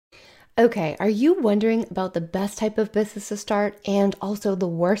Okay, are you wondering about the best type of business to start and also the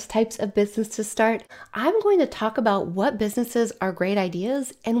worst types of business to start? I'm going to talk about what businesses are great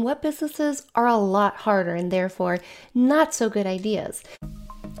ideas and what businesses are a lot harder and therefore not so good ideas.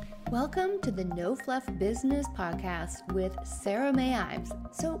 Welcome to the No Fluff Business Podcast with Sarah May Ives.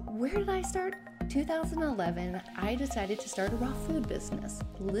 So, where did I start? 2011, I decided to start a raw food business.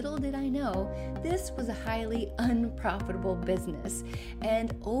 Little did I know, this was a highly unprofitable business.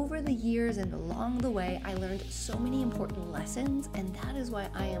 And over the years and along the way, I learned so many important lessons, and that is why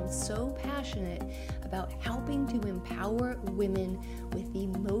I am so passionate about helping to empower women with the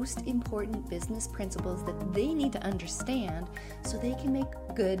most important business principles that they need to understand so they can make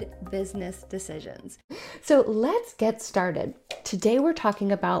good business decisions. So let's get started. Today we're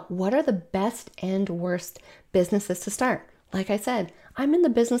talking about what are the best and worst businesses to start. Like I said, I'm in the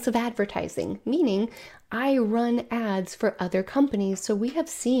business of advertising, meaning I run ads for other companies. So we have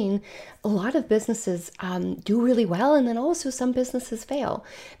seen a lot of businesses do really well, and then also some businesses fail.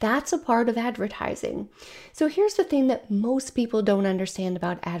 That's a part of advertising. So here's the thing that most people don't understand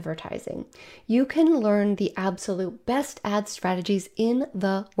about advertising. You can learn the absolute best ad strategies in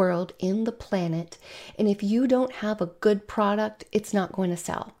the world, in the planet, and if you don't have a good product, it's not going to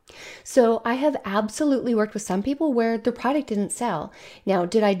sell. So I have absolutely worked with some people where their product didn't sell. Now,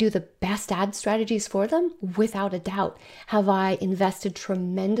 did I do the best ad strategies for them? Without a doubt. Have I invested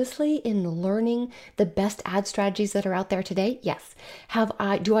tremendously in learning the best ad strategies that are out there today? Yes.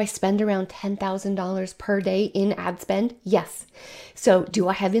 Do I spend around $10,000 per day in ad spend? Yes. So do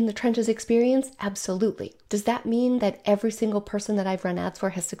I have in the trenches experience? Absolutely. Does that mean that every single person that I've run ads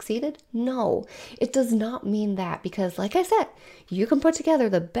for has succeeded? No, it does not mean that, because like I said, you can put together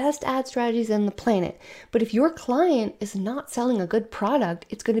the best ad strategies in the planet, but if your client is not selling a good product,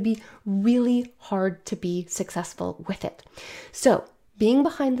 it's going to be really hard to be successful with it. So being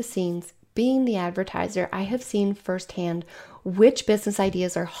behind the scenes, being the advertiser, I have seen firsthand which business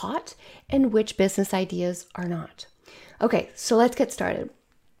ideas are hot and which business ideas are not. Okay, so let's get started.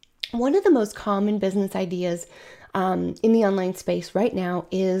 One of the most common business ideas in the online space right now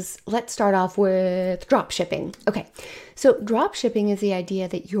is, let's start off with drop shipping. Okay, so drop shipping is the idea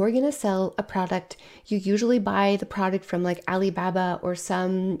that you're going to sell a product. You usually buy the product from like Alibaba or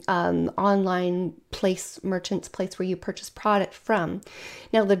some online merchant's place where you purchase product from.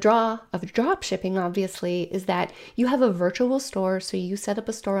 Now, the draw of drop shipping obviously is that you have a virtual store. So you set up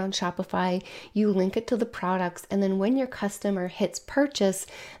a store on Shopify, you link it to the products, and then when your customer hits purchase,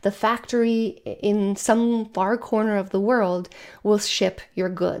 the factory in some far corner of the world will ship your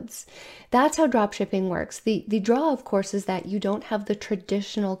goods. That's how drop shipping works. The draw, of course, is that you don't have the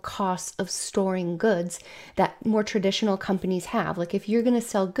traditional costs of storing goods that more traditional companies have. Like if you're going to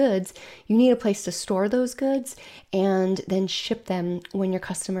sell goods, you need a place to store those goods and then ship them when your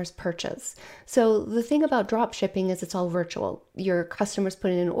customers purchase. So the thing about drop shipping is it's all virtual. Your customers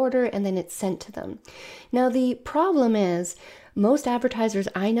put in an order and then it's sent to them. Now, the problem is most advertisers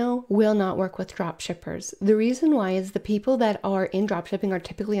I know will not work with drop shippers. The reason why is the people that are in drop shipping are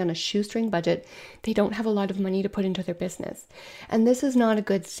typically on a shoestring budget. They don't have a lot of money to put into their business. And this is not a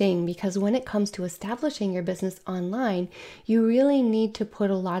good thing, because when it comes to establishing your business online, you really need to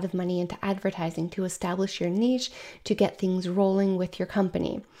put a lot of money into advertising to establish your niche, to get things rolling with your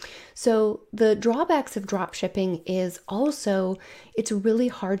company. So the drawbacks of drop shipping is also it's really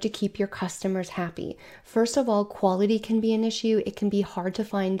hard to keep your customers happy. First of all, quality can be an issue. It can be hard to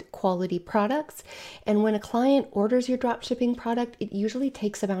find quality products. And when a client orders your drop shipping product, it usually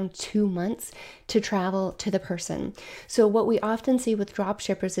takes around 2 months to travel to the person. So what we often see with drop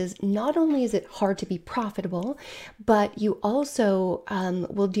shippers is not only is it hard to be profitable, but you also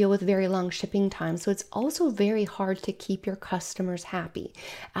will deal with very long shipping times. So it's also very hard to keep your customers happy.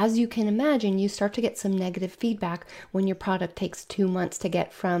 As you can imagine, you start to get some negative feedback when your product takes 2 months to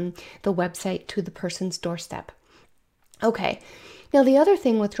get from the website to the person's doorstep. Okay, now the other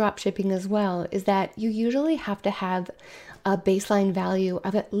thing with drop shipping as well is that you usually have to have a baseline value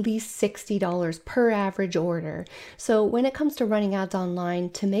of at least $60 per average order. So when it comes to running ads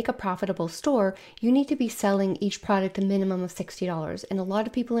online, to make a profitable store, you need to be selling each product a minimum of $60. And a lot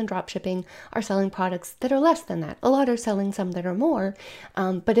of people in dropshipping are selling products that are less than that. A lot are selling some that are more,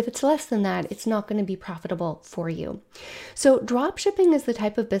 but if it's less than that, it's not going to be profitable for you. So dropshipping is the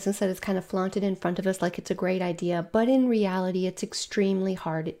type of business that is kind of flaunted in front of us like it's a great idea, but in reality, it's extremely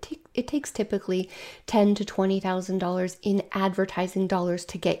hard. It takes typically $10,000 to $20,000 in advertising dollars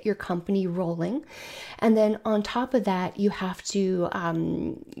to get your company rolling. And then on top of that, you have to,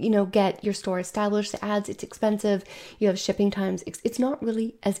 get your store established, the ads, it's expensive. You have shipping times. It's not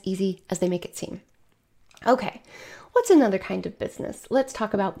really as easy as they make it seem. Okay, What's another kind of business? Let's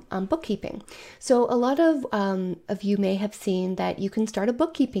talk about bookkeeping. So a lot of you may have seen that you can start a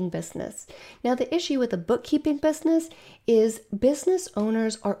bookkeeping business. Now, the issue with a bookkeeping business is business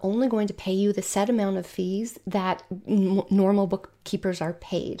owners are only going to pay you the set amount of fees that normal bookkeepers are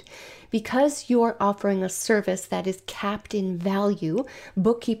paid. Because you're offering a service that is capped in value,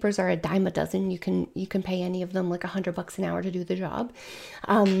 bookkeepers are a dime a dozen. You can pay any of them like $100 an hour to do the job.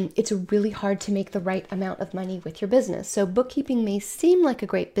 It's really hard to make the right amount of money with your business. So bookkeeping may seem like a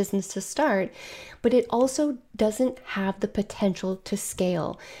great business to start, but it also doesn't have the potential to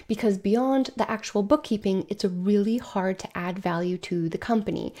scale because beyond the actual bookkeeping, it's really hard to add value to the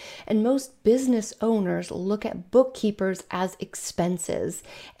company. And most business owners look at bookkeepers as expenses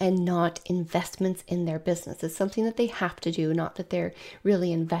and not investments in their business. It's something that they have to do, not that they're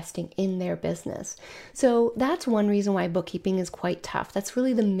really investing in their business. So that's one reason why bookkeeping is quite tough. That's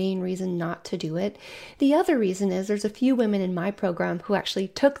really the main reason not to do it. The other reason is there's a few women in my program who actually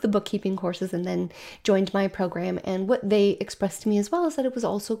took the bookkeeping courses and then joined my program, and what they expressed to me as well is that it was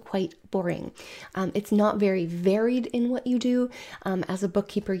also quite boring. It's not very varied in what you do. As a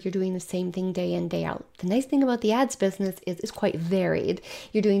bookkeeper, you're doing the same thing day in, day out. The nice thing about the ads business is it's quite varied.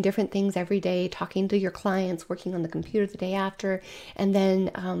 You're doing different things every day, talking to your clients, working on the computer the day after, and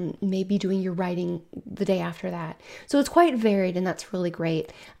then maybe doing your writing the day after that. So it's quite varied, and that's really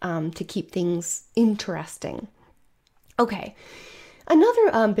great to keep things interesting. Okay.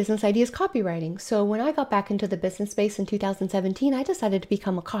 Another business idea is copywriting. So when I got back into the business space in 2017, I decided to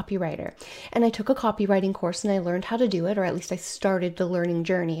become a copywriter. And I took a copywriting course and I learned how to do it, or at least I started the learning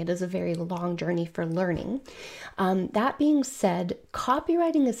journey. It is a very long journey for learning. That being said,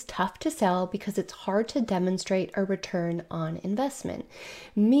 copywriting is tough to sell because it's hard to demonstrate a return on investment.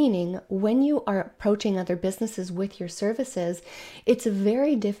 Meaning, when you are approaching other businesses with your services, it's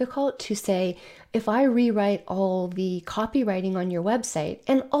very difficult to say, if I rewrite all the copywriting on your website,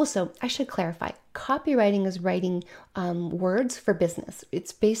 and also I should clarify, copywriting is writing words for business.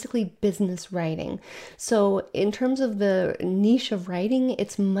 It's basically business writing. So in terms of the niche of writing,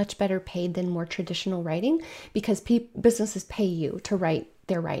 it's much better paid than more traditional writing because businesses pay you to write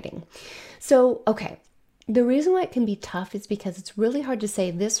their writing. So, okay, the reason why it can be tough is because it's really hard to say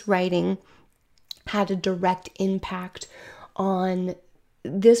this writing had a direct impact on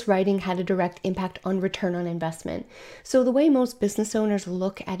return on investment. So the way most business owners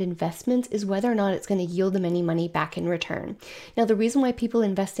look at investments is whether or not it's going to yield them any money back in return. Now, the reason why people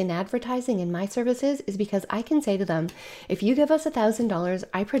invest in advertising in my services is because I can say to them, if you give us $1,000,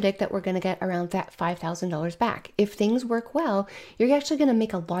 I predict that we're going to get around that $5,000 back. If things work well, you're actually going to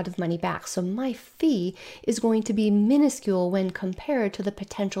make a lot of money back. So my fee is going to be minuscule when compared to the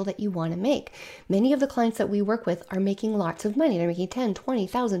potential that you want to make. Many of the clients that we work with are making lots of money. They're making 10,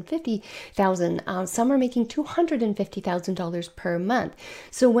 20,000, 50,000. Some are making $250,000 per month.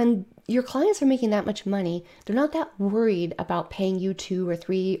 So when your clients are making that much money, they're not that worried about paying you $2,000 or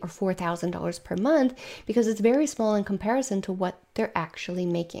 $3,000 or $4,000 per month because it's very small in comparison to what they're actually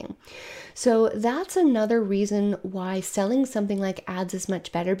making. So that's another reason why selling something like ads is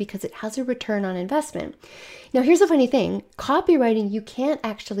much better because it has a return on investment. Now, here's the funny thing. Copywriting, you can't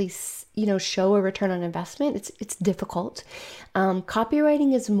actually show a return on investment. It's difficult.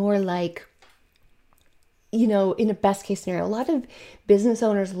 Copywriting is more like, in a best case scenario, a lot of business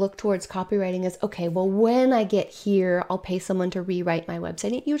owners look towards copywriting as, okay, well, when I get here, I'll pay someone to rewrite my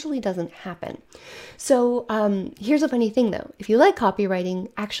website. It usually doesn't happen. So here's a funny thing though. If you like copywriting,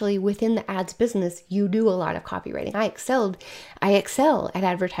 actually within the ads business, you do a lot of copywriting. I excel at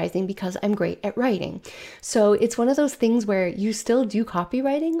advertising because I'm great at writing. So it's one of those things where you still do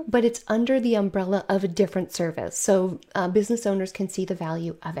copywriting, but it's under the umbrella of a different service. So business owners can see the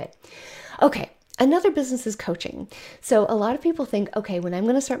value of it. Okay. Another business is coaching. So a lot of people think, okay, when I'm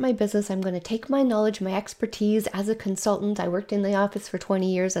going to start my business, I'm going to take my knowledge, my expertise as a consultant. I worked in the office for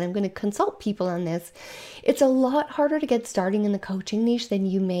 20 years and I'm going to consult people on this. It's a lot harder to get starting in the coaching niche than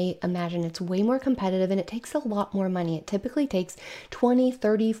you may imagine. It's way more competitive and it takes a lot more money. It typically takes $20,000,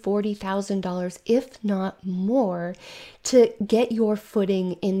 $30,000, $40,000, if not more, to get your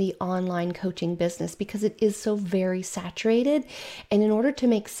footing in the online coaching business because it is so very saturated. And in order to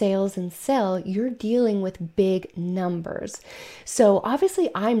make sales and sell, you're dealing with big numbers. So obviously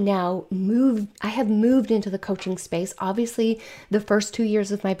I have moved into the coaching space. Obviously the first 2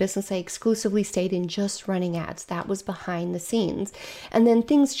 years of my business, I exclusively stayed in just running ads. That was behind the scenes. And then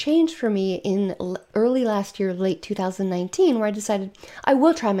things changed for me in early last year, late 2019, where I decided I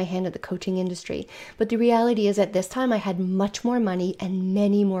will try my hand at the coaching industry. But the reality is at this time I had much more money and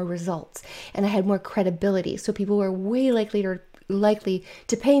many more results, and I had more credibility. So people were way likely likely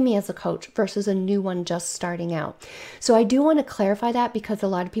to pay me as a coach versus a new one just starting out. So I do want to clarify that, because a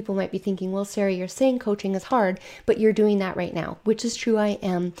lot of people might be thinking, well, Sarah, you're saying coaching is hard, but you're doing that right now, which is true, I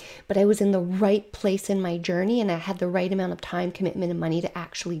am, but I was in the right place in my journey and I had the right amount of time, commitment, and money to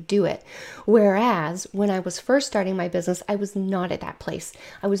actually do it. Whereas when I was first starting my business, I was not at that place.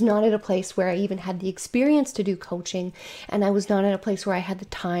 I was not at a place where I even had the experience to do coaching, and I was not at a place where I had the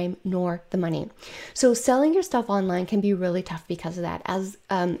time nor the money. So selling your stuff online can be really tough because of that.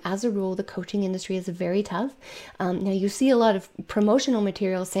 As a rule, the coaching industry is very tough. Now you see a lot of promotional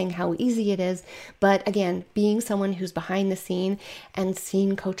material saying how easy it is, but again, being someone who's behind the scene and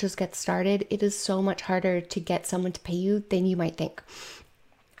seeing coaches get started, it is so much harder to get someone to pay you than you might think.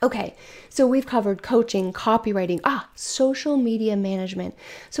 Okay, so we've covered coaching, copywriting, social media management.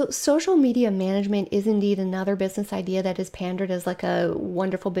 So social media management is indeed another business idea that is pandered as like a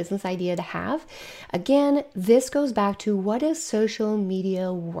wonderful business idea to have. Again, this goes back to, what is social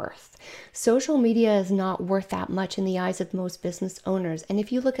media worth? Social media is not worth that much in the eyes of most business owners. And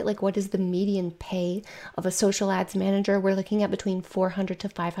if you look at like what is the median pay of a social ads manager, we're looking at between $400 to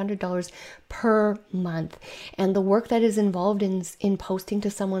 $500 per month. And the work that is involved in posting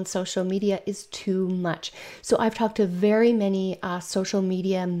to someone's social media is too much. So I've talked to very many social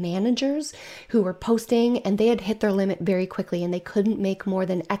media managers who were posting, and they had hit their limit very quickly, and they couldn't make more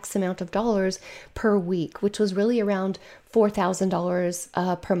than X amount of dollars per week, which was really around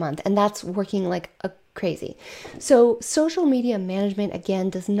 $4,000 per month. And that's working like a crazy. So social media management, again,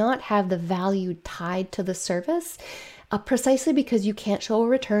 does not have the value tied to the service. Precisely because you can't show a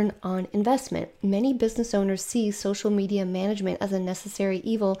return on investment. Many business owners see social media management as a necessary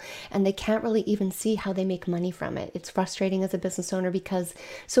evil, and they can't really even see how they make money from it. It's frustrating as a business owner because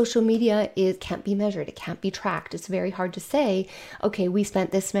social media can't be measured. It can't be tracked. It's very hard to say, okay, we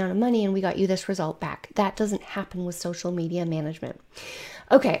spent this amount of money and we got you this result back. That doesn't happen with social media management.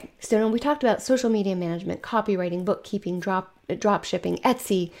 Okay, so we talked about social media management, copywriting, bookkeeping, drop shipping,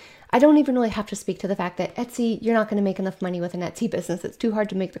 Etsy. I don't even really have to speak to the fact that Etsy, you're not going to make enough money with an Etsy business. It's too hard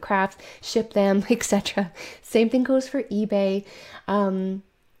to make the crafts, ship them, etc. Same thing goes for eBay.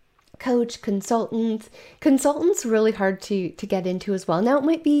 Coach, consultants really hard to get into as well. Now it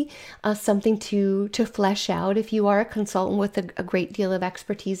might be something to flesh out. If you are a consultant with a great deal of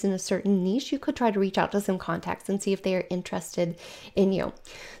expertise in a certain niche, you could try to reach out to some contacts and see if they are interested in you.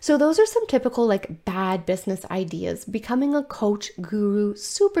 So those are some typical like bad business ideas. Becoming a coach guru,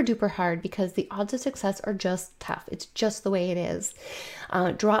 super duper hard because the odds of success are just tough. It's just the way it is.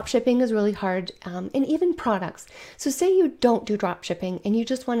 Drop shipping is really hard, and even products. So say you don't do drop shipping and you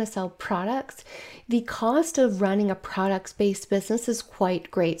just want to sell products, the cost of running a products-based business is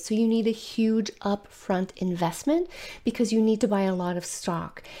quite great. So you need a huge upfront investment because you need to buy a lot of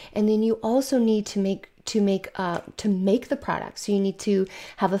stock. And then you also need to make the product. So you need to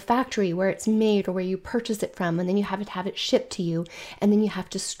have a factory where it's made or where you purchase it from, and then you have to have it shipped to you, and then you have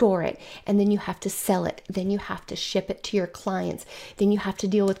to store it, and then you have to sell it, then you have to ship it to your clients, then you have to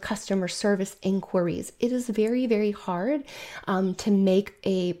deal with customer service inquiries. It is very, very hard to make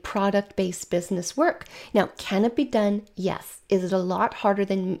a product-based business work. Now, can it be done? Yes. Is it a lot harder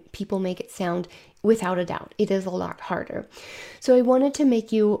than people make it sound? Without a doubt, it is a lot harder. So I wanted to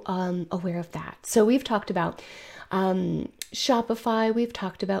make you aware of that. So we've talked about Shopify, we've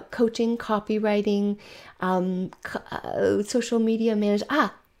talked about coaching, copywriting, social media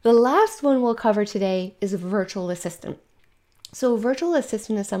management. The last one we'll cover today is a virtual assistant. So a virtual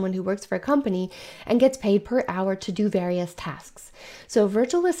assistant is someone who works for a company and gets paid per hour to do various tasks. So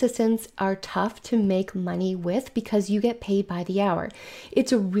virtual assistants are tough to make money with because you get paid by the hour.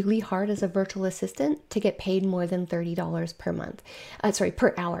 It's really hard as a virtual assistant to get paid more than $30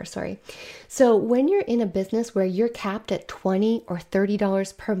 per hour. So when you're in a business where you're capped at $20 or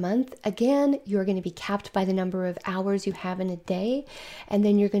 $30 per month, again, you're going to be capped by the number of hours you have in a day, and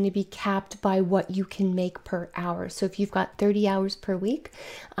then you're going to be capped by what you can make per hour. So if you've got 30 hours per week,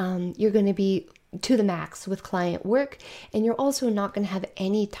 you're going to be to the max with client work, and you're also not going to have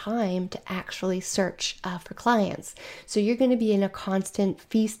any time to actually search for clients. So you're going to be in a constant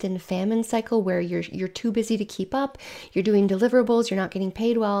feast and famine cycle where you're too busy to keep up, you're doing deliverables, you're not getting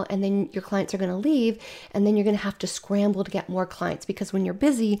paid well, and then your clients are going to leave, and then you're going to have to scramble to get more clients because when you're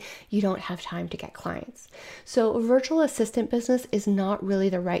busy, you don't have time to get clients. So a virtual assistant business is not really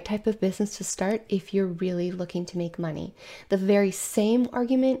the right type of business to start if you're really looking to make money. The very same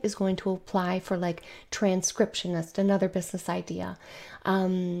argument is going to apply for like transcriptionist, another business idea.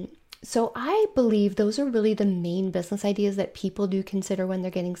 So I believe those are really the main business ideas that people do consider when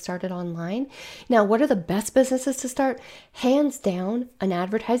they're getting started online. Now, what are the best businesses to start? Hands down, an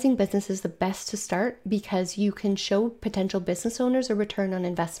advertising business is the best to start because you can show potential business owners a return on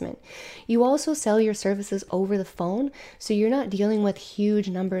investment. You also sell your services over the phone, so you're not dealing with huge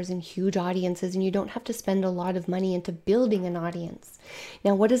numbers and huge audiences, and you don't have to spend a lot of money into building an audience.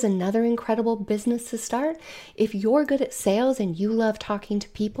 Now, what is another incredible business to start? If you're good at sales and you love talking to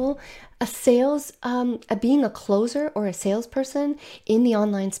people, being a closer or a salesperson in the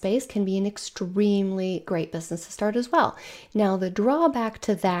online space can be an extremely great business to start as well. Now, the drawback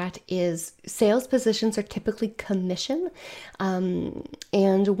to that is sales positions are typically commission.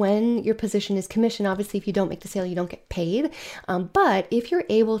 And when your position is commission, obviously, if you don't make the sale, you don't get paid. But if you're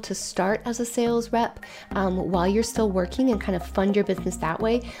able to start as a sales rep while you're still working and kind of fund your business that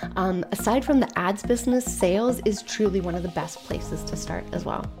way, aside from the ads business, sales is truly one of the best places to start as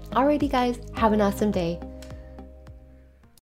well. Alrighty, guys, have an awesome day.